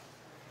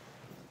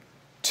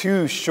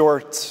two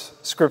short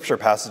scripture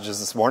passages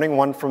this morning,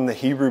 one from the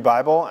Hebrew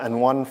Bible and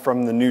one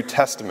from the New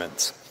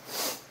Testament.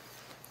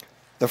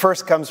 The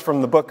first comes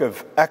from the book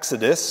of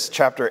Exodus,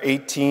 chapter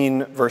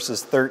 18,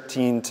 verses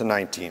 13 to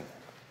 19.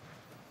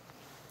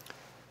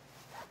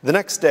 The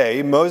next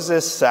day,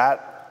 Moses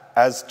sat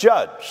as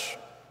judge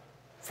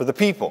for the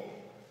people,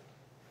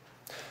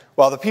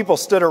 while the people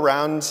stood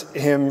around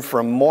him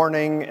from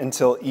morning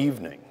until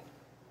evening.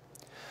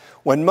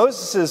 When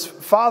Moses'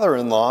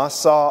 father-in-law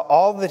saw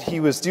all that he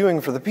was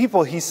doing for the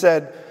people, he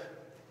said,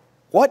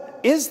 "What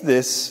is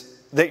this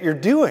that you're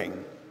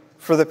doing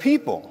for the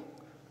people?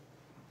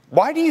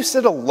 Why do you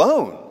sit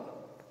alone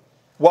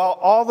while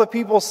all the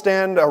people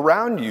stand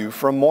around you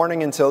from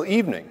morning until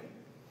evening?"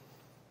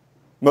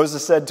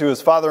 Moses said to his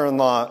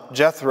father-in-law,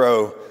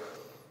 Jethro,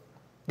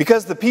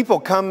 "Because the people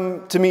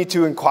come to me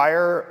to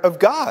inquire of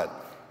God.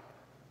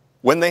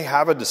 When they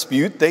have a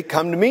dispute, they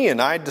come to me,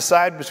 and I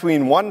decide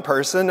between one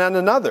person and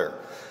another,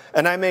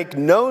 and I make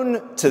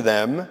known to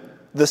them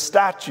the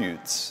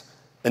statutes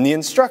and the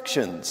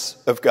instructions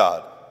of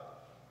God."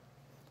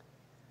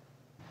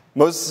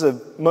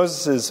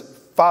 Moses'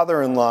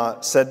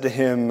 father-in-law said to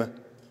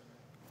him,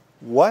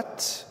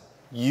 "What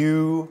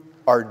you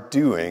are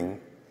doing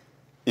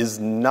is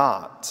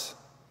not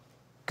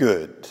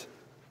good.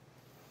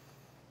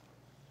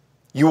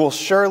 You will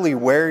surely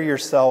wear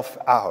yourself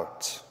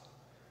out,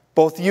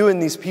 both you and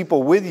these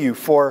people with you,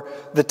 for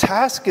the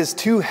task is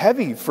too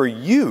heavy for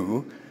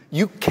you.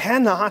 You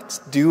cannot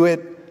do it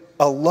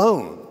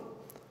alone.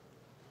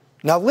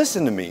 Now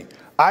listen to me.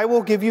 I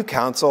will give you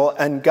counsel,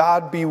 and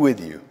God be with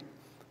you.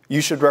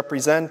 You should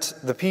represent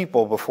the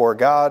people before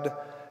God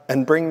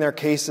and bring their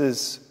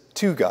cases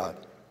to God."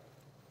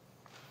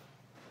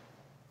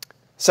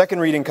 Second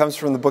reading comes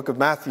from the book of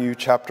Matthew,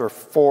 chapter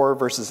 4,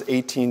 verses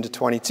 18 to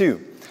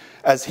 22.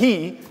 As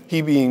he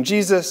being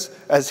Jesus,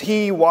 as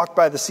he walked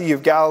by the Sea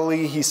of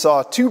Galilee, he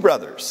saw two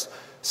brothers,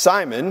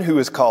 Simon, who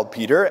is called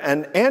Peter,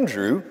 and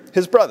Andrew,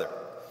 his brother,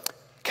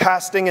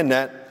 casting a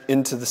net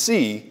into the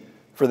sea,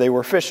 for they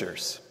were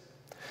fishers.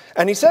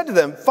 And he said to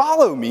them,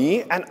 "Follow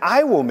me, and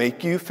I will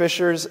make you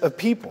fishers of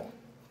people."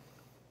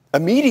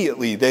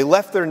 Immediately they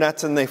left their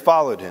nets and they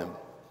followed him.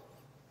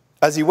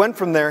 As he went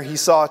from there, he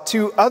saw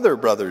two other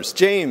brothers,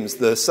 James,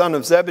 the son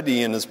of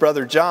Zebedee, and his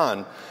brother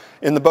John,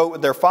 in the boat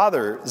with their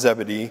father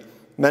Zebedee,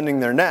 mending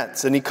their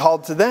nets. And he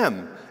called to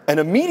them, and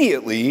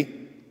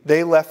immediately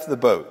they left the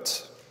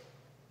boat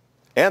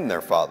and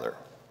their father,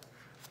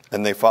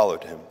 and they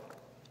followed him.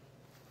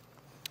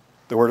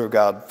 The word of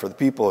God for the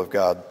people of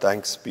God.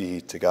 Thanks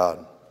be to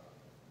God.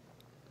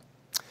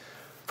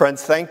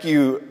 Friends, thank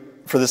you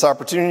for this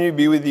opportunity to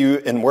be with you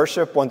in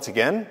worship once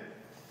again.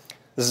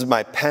 This is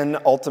my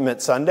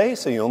penultimate Sunday,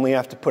 so you only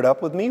have to put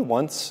up with me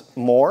once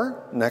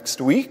more next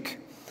week.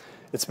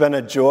 It's been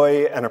a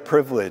joy and a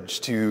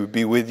privilege to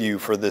be with you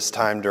for this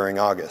time during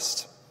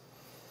August.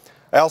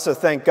 I also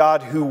thank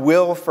God who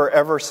will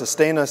forever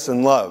sustain us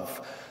in love.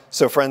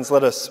 So friends,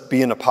 let us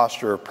be in a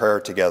posture of prayer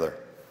together.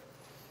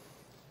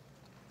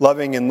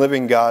 Loving and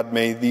living God,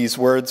 may these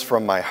words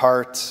from my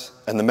heart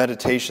and the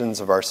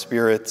meditations of our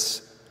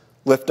spirits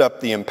lift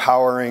up the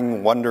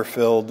empowering,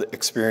 wonder-filled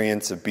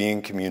experience of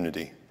being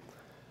community.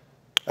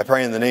 I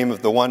pray in the name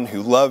of the one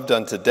who loved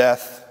unto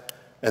death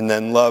and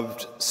then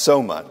loved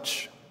so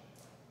much,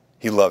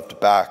 he loved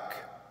back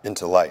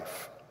into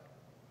life.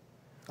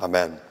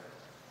 Amen.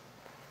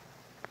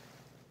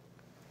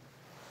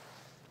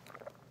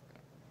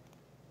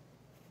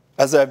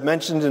 As I've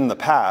mentioned in the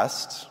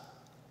past,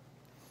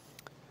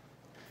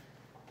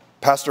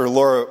 Pastor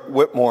Laura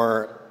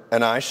Whitmore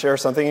and I share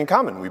something in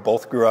common. We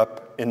both grew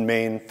up in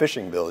Maine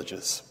fishing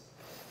villages.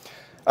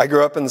 I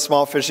grew up in the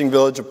small fishing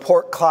village of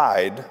Port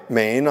Clyde,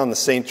 Maine, on the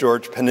St.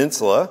 George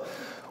Peninsula,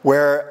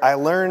 where I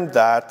learned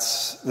that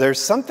there's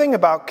something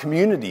about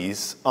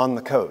communities on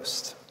the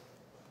coast,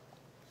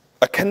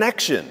 a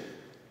connection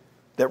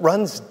that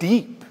runs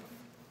deep,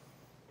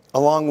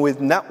 along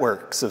with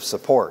networks of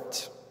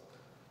support.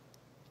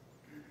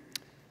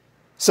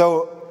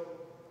 So,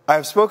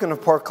 I've spoken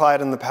of Port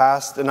Clyde in the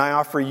past, and I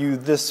offer you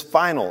this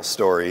final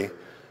story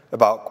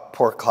about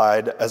Port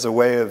Clyde as a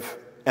way of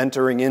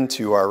entering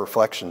into our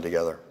reflection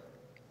together.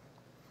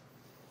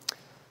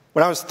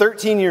 When I was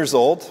 13 years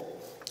old,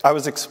 I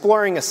was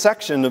exploring a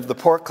section of the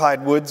Port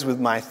Clyde woods with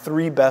my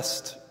three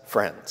best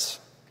friends.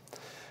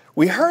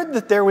 We heard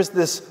that there was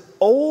this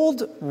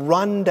old,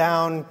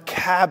 rundown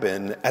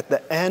cabin at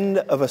the end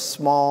of a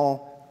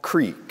small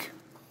creek,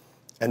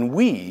 and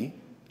we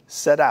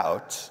set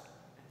out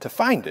to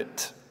find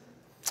it.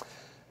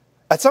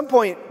 At some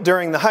point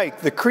during the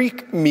hike, the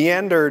creek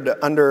meandered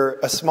under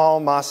a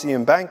small mossy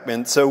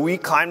embankment, so we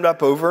climbed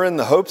up over in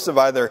the hopes of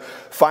either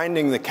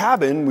finding the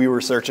cabin we were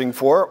searching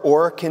for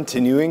or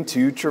continuing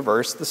to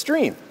traverse the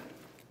stream.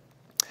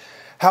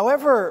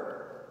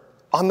 However,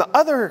 on the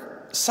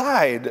other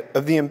side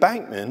of the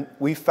embankment,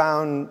 we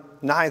found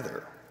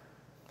neither.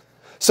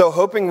 So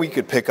hoping we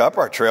could pick up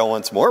our trail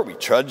once more, we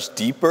trudged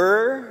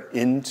deeper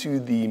into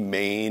the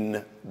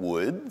Maine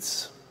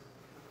woods.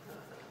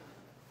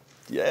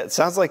 Yeah, it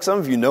sounds like some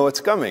of you know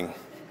what's coming.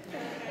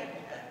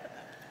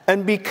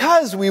 And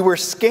because we were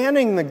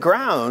scanning the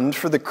ground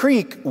for the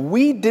creek,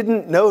 we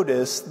didn't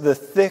notice the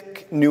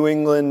thick New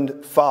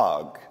England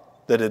fog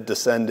that had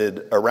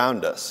descended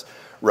around us.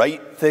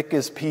 Right thick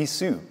as pea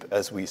soup,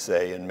 as we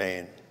say in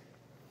Maine.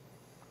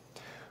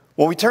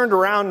 When we turned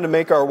around to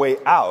make our way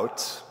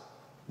out,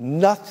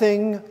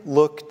 nothing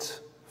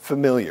looked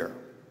familiar.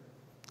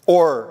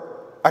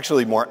 Or,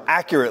 actually more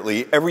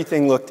accurately,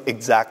 everything looked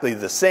exactly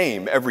the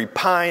same. Every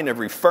pine,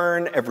 every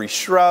fern, every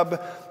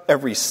shrub,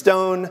 every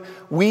stone.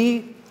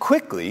 We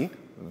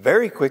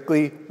very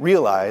quickly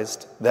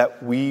realized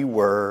that we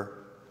were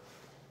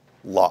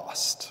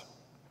lost.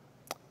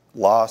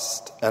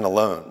 Lost and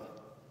alone.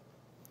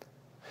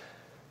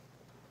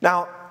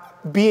 Now,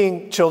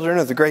 being children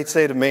of the great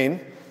state of Maine,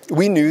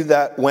 we knew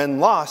that when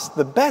lost,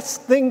 the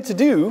best thing to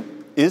do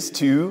is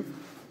to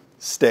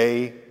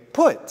stay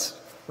put,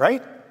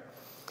 right?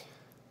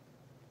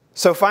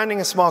 So finding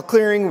a small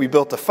clearing, we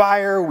built a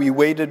fire, we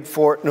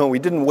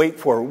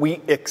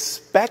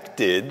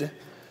expected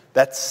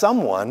that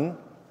someone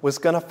was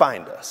going to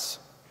find us.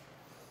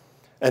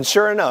 And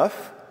sure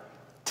enough,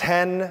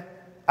 10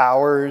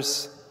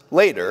 hours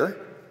later,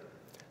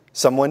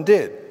 someone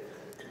did.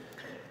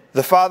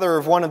 The father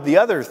of one of the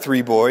other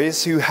 3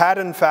 boys who had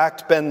in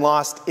fact been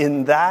lost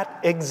in that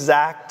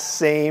exact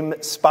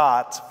same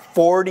spot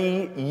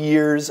 40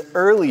 years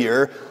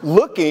earlier,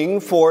 looking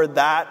for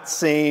that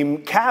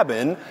same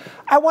cabin.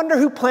 I wonder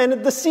who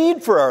planted the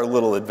seed for our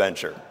little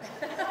adventure.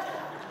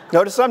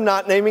 Notice I'm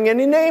not naming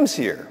any names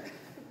here.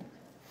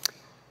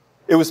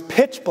 It was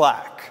pitch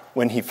black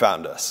when he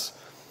found us.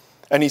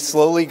 And he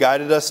slowly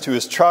guided us to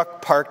his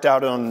truck, parked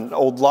out on an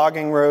old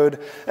logging road.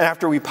 And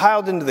after we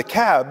piled into the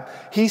cab,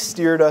 he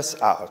steered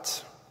us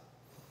out.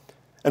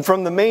 And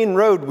from the main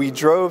road, we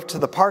drove to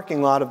the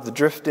parking lot of the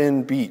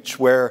Drift-In Beach,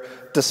 where,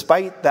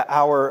 despite the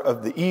hour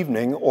of the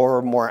evening,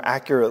 or more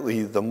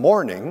accurately, the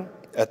morning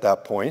at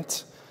that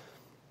point,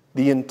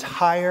 the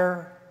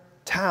entire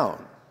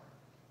town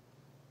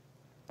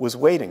was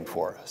waiting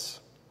for us.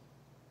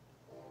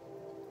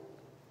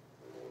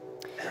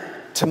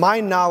 To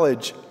my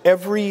knowledge,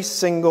 every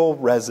single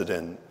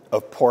resident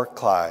of Port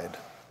Clyde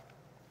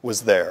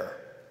was there.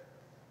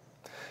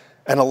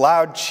 And a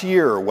loud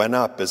cheer went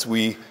up as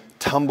we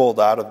tumbled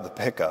out of the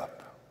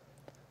pickup.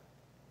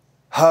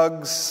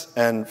 Hugs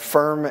and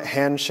firm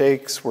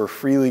handshakes were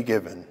freely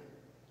given.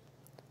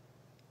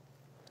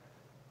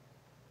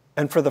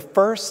 And for the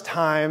first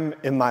time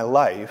in my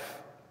life,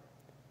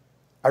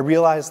 I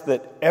realized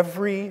that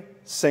every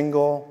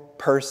single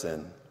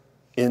person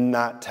in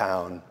that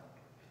town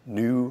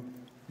knew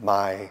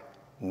my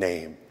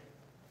name.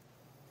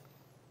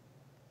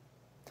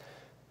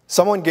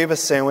 Someone gave us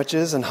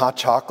sandwiches and hot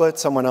chocolate.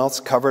 Someone else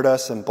covered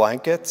us in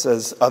blankets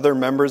as other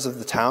members of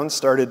the town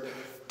started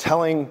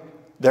telling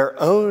their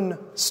own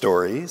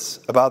stories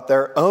about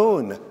their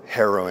own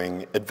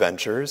harrowing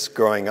adventures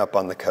growing up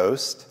on the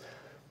coast.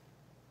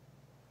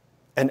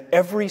 And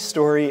every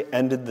story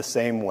ended the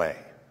same way.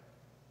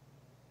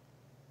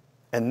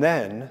 And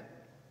then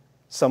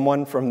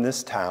someone from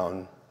this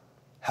town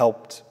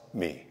helped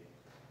me.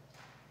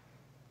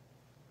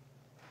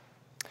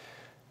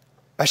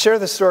 I share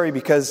this story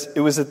because it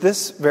was at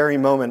this very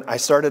moment I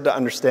started to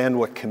understand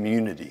what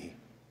community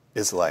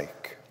is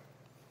like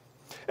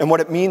and what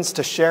it means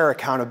to share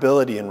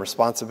accountability and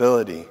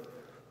responsibility.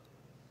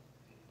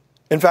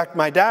 In fact,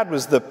 my dad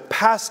was the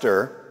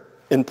pastor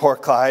in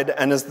Port Clyde,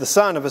 and as the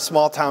son of a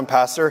small-town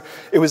pastor,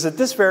 it was at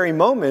this very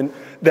moment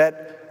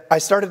that I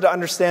started to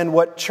understand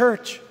what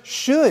church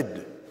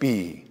should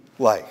be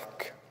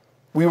like.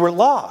 We were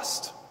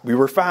lost. We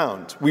were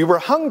found. We were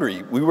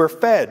hungry. We were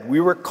fed.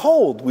 We were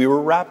cold. We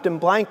were wrapped in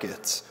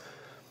blankets.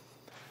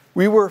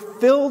 We were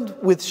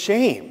filled with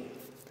shame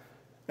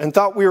and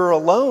thought we were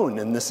alone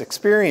in this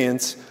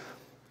experience,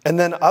 and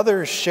then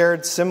others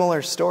shared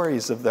similar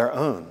stories of their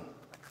own.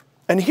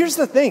 And here's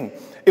the thing.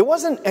 It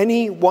wasn't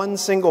any one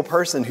single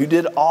person who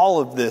did all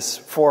of this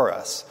for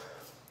us.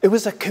 It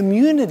was a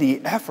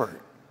community effort.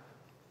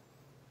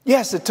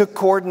 Yes, it took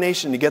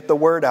coordination to get the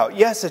word out.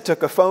 Yes, it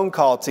took a phone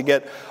call to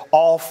get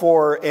all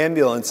 4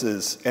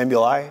 ambulances on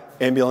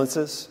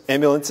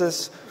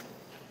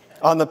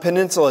the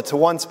peninsula to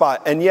one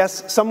spot. And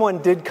yes,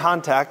 someone did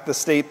contact the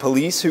state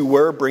police who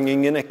were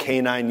bringing in a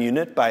canine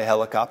unit by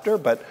helicopter,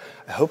 but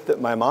I hope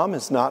that my mom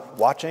is not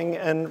watching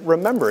and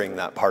remembering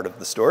that part of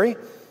the story.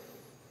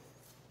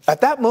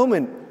 At that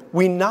moment,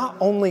 we not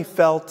only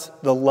felt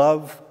the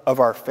love of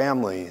our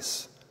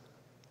families,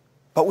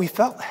 but we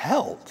felt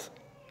held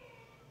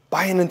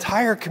by an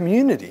entire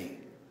community.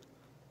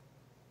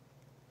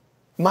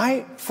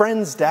 My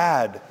friend's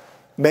dad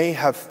may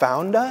have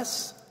found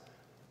us,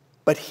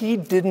 but he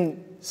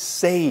didn't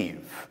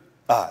save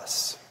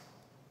us.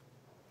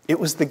 It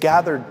was the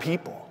gathered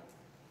people.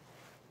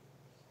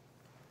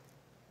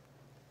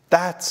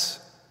 That's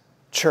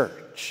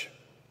church.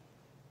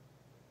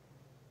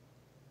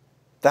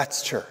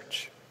 That's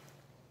church.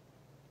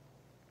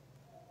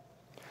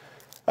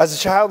 As a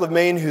child of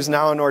Maine who's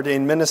now an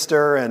ordained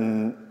minister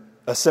and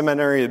a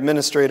seminary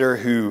administrator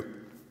who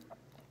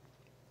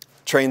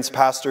trains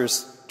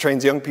pastors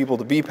trains young people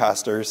to be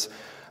pastors,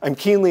 I'm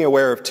keenly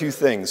aware of two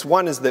things.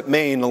 One is that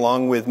Maine,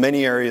 along with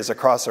many areas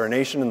across our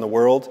nation and the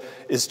world,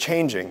 is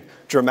changing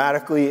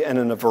dramatically and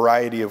in a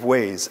variety of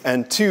ways.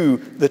 And two,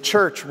 the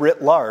church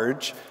writ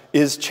large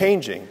is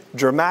changing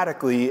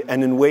dramatically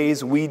and in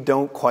ways we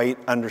don't quite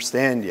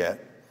understand yet.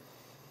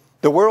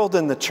 The world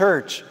and the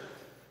church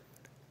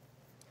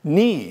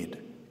need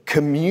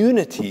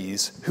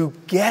communities who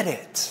get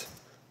it,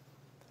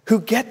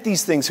 who get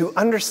these things, who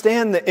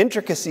understand the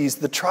intricacies,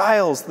 the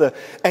trials, the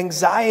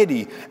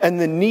anxiety, and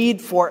the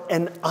need for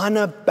an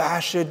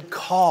unabashed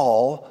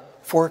call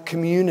for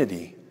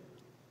community.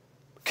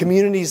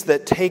 Communities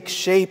that take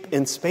shape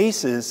in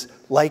spaces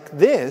like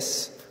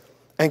this,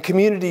 and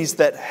communities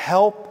that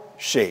help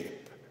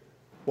shape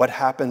what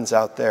happens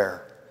out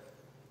there.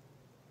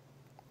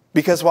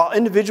 Because while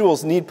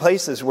individuals need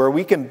places where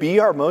we can be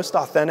our most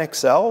authentic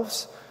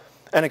selves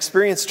and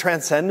experience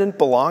transcendent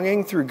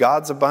belonging through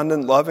God's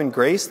abundant love and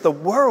grace, the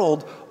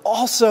world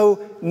also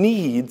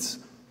needs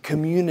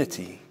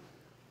community.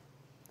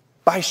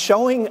 By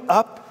showing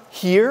up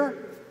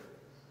here,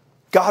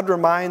 God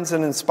reminds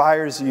and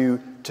inspires you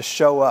to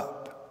show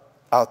up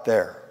out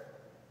there.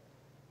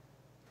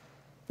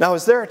 Now,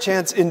 is there a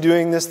chance in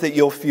doing this that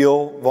you'll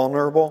feel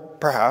vulnerable?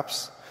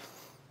 Perhaps.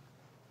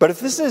 But if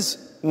this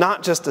is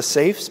not just a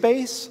safe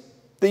space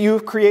that you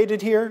have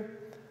created here,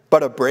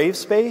 but a brave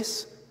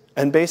space,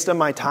 and based on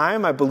my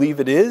time, I believe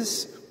it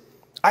is,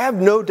 I have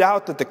no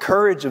doubt that the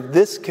courage of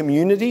this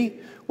community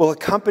will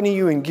accompany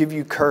you and give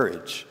you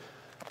courage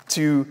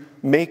to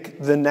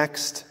make the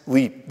next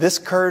leap. This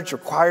courage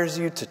requires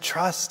you to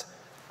trust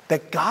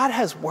that God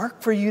has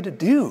work for you to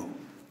do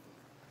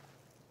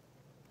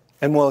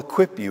and will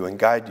equip you and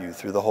guide you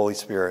through the Holy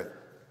Spirit.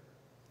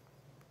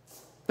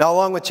 Now,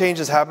 along with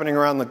changes happening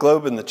around the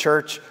globe in the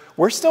church,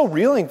 we're still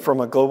reeling from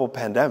a global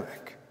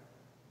pandemic.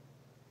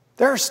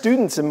 There are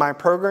students in my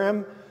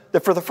program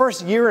that for the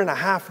first year and a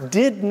half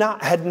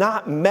had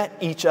not met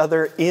each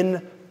other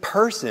in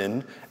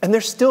person, and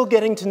they're still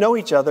getting to know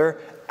each other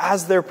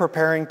as they're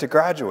preparing to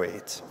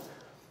graduate.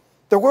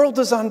 The world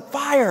is on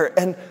fire,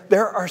 and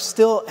there are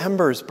still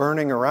embers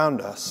burning around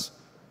us.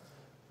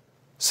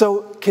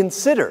 So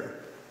consider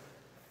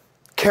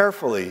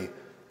carefully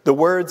the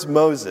words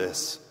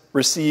Moses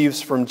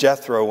receives from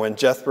Jethro when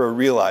Jethro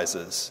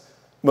realizes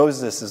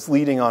Moses is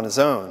leading on his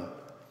own.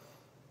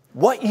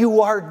 What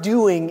you are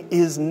doing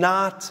is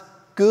not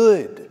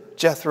good,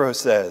 Jethro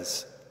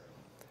says.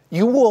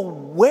 You will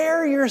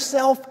wear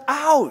yourself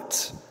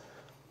out,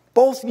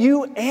 both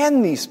you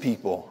and these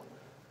people,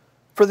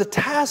 for the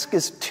task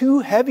is too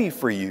heavy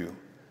for you.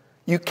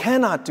 You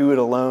cannot do it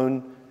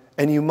alone,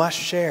 and you must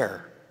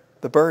share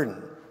the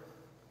burden.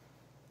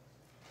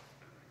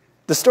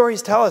 The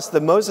stories tell us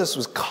that Moses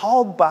was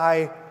called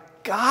by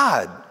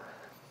God.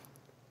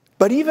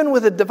 But even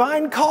with a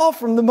divine call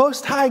from the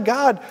Most High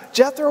God,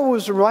 Jethro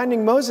was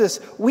reminding Moses,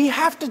 we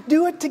have to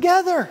do it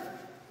together.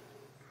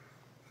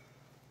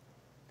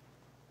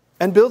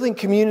 And building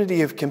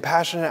community of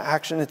compassionate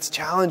action, it's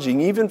challenging.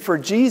 Even for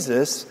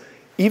Jesus,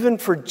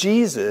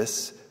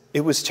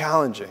 it was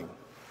challenging.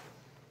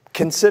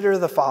 Consider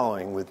the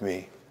following with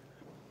me.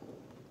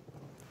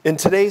 In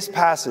today's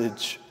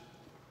passage,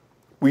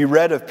 we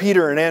read of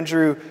Peter and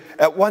Andrew.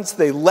 At once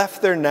they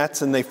left their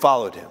nets and they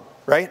followed him,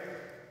 right?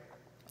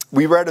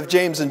 We read of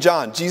James and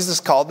John. Jesus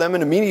called them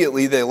and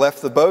immediately they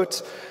left the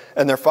boat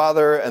and their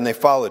father and they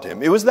followed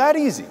him. It was that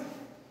easy.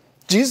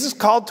 Jesus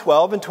called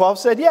 12 and 12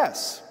 said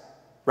yes,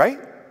 right?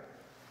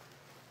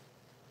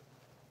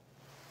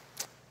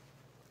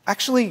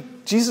 Actually,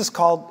 Jesus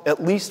called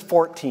at least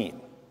 14.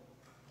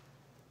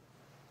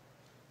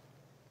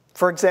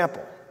 For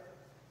example,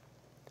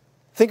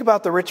 think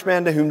about the rich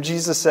man to whom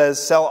Jesus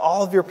says, sell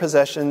all of your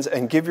possessions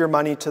and give your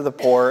money to the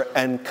poor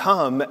and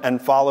come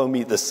and follow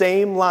me. The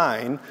same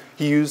line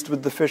he used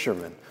with the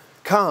fishermen.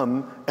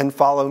 Come and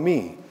follow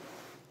me.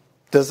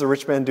 Does the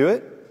rich man do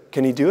it?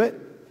 Can he do it?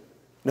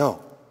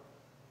 No.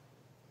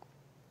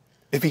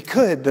 If he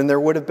could, then there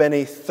would have been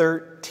a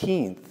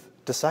 13th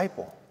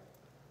disciple.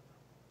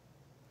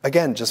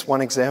 Again, just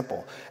one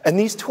example. And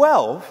these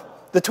 12,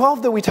 the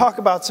 12 that we talk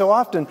about so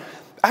often,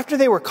 after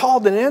they were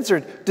called and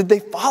answered, did they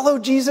follow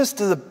Jesus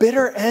to the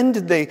bitter end?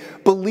 Did they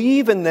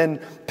believe and then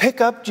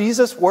pick up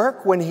Jesus'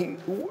 work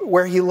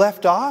where he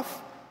left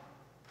off?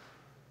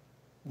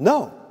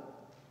 No.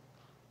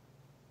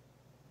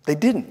 They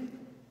didn't.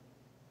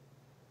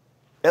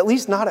 At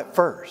least not at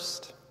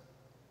first.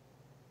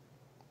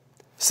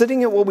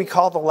 Sitting at what we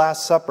call the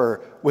Last Supper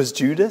was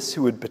Judas,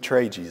 who would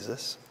betray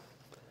Jesus.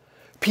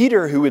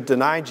 Peter, who would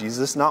deny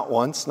Jesus not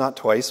once, not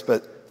twice,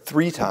 but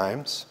 3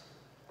 times.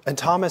 And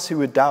Thomas, who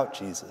would doubt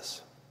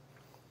Jesus.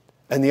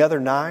 And the other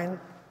 9,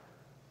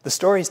 the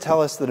stories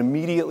tell us that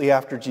immediately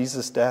after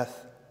Jesus'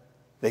 death,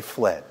 they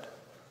fled.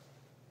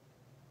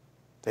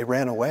 They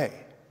ran away.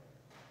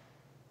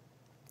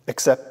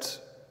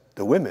 Except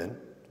the women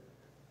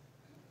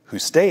who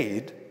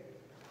stayed,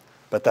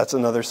 but that's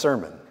another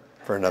sermon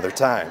for another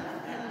time.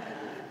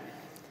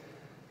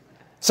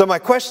 So my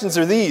questions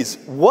are these.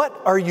 What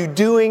are you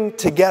doing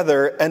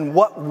together, and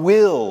what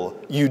will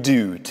you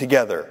do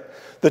together?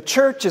 The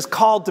church is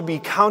called to be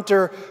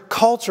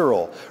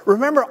countercultural.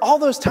 Remember all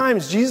those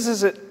times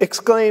Jesus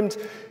exclaimed,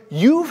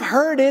 "You've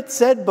heard it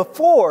said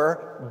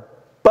before,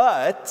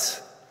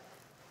 but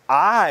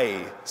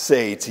I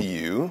say to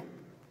you."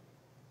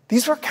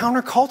 These were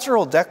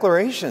countercultural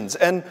declarations.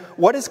 And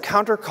what is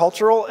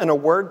countercultural in a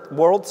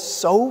world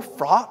so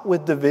fraught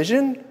with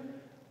division?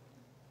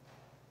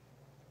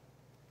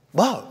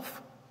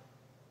 Love.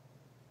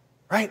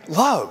 Right?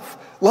 Love.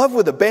 Love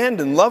with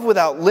abandon, love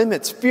without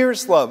limits,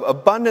 fierce love,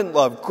 abundant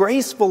love,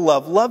 graceful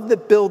love, love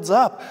that builds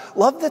up,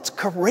 love that's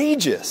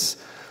courageous,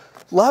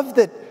 love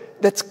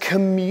that's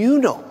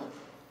communal,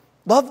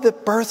 love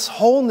that births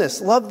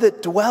wholeness, love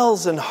that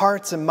dwells in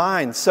hearts and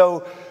minds.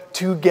 So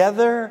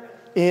together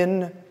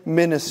in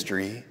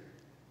ministry,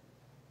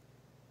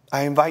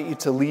 I invite you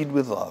to lead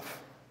with love.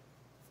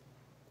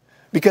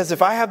 Because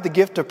if I have the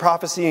gift of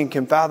prophecy and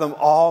can fathom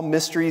all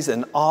mysteries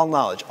and all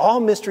knowledge,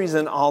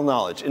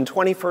 in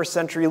 21st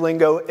century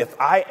lingo, if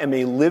I am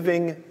a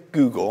living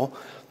Google,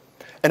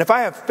 and if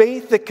I have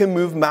faith that can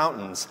move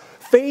mountains,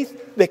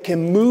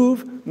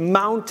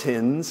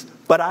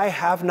 but I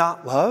have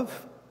not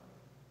love,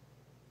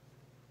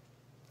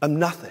 I'm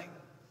nothing.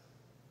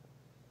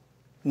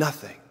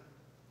 Nothing.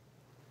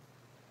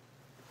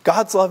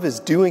 God's love is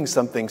doing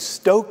something,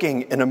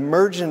 stoking an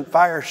emergent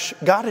fire.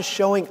 God is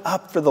showing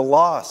up for the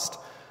lost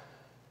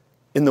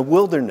in the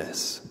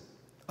wilderness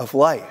of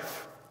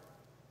life,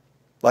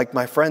 like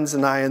my friends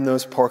and I in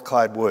those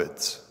Portclyde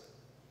woods.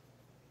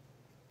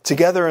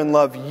 Together in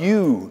love,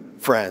 you,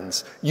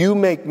 friends, you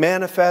make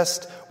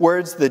manifest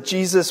words that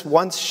Jesus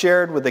once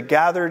shared with a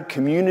gathered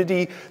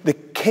community. The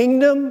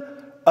kingdom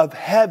of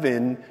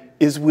heaven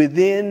is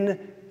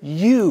within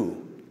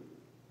you.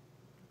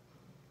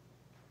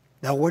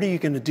 Now, what are you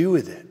going to do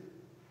with it?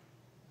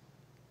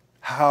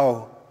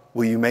 How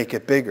will you make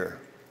it bigger?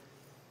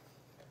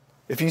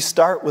 If you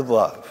start with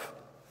love,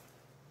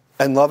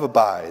 and love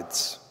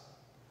abides,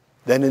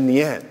 then in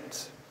the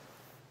end,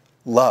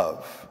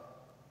 love,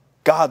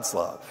 God's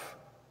love,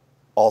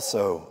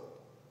 also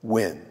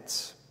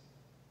wins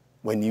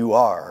when you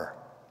are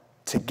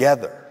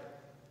together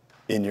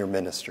in your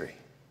ministry.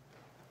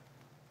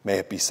 May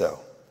it be so.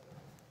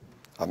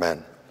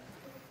 Amen.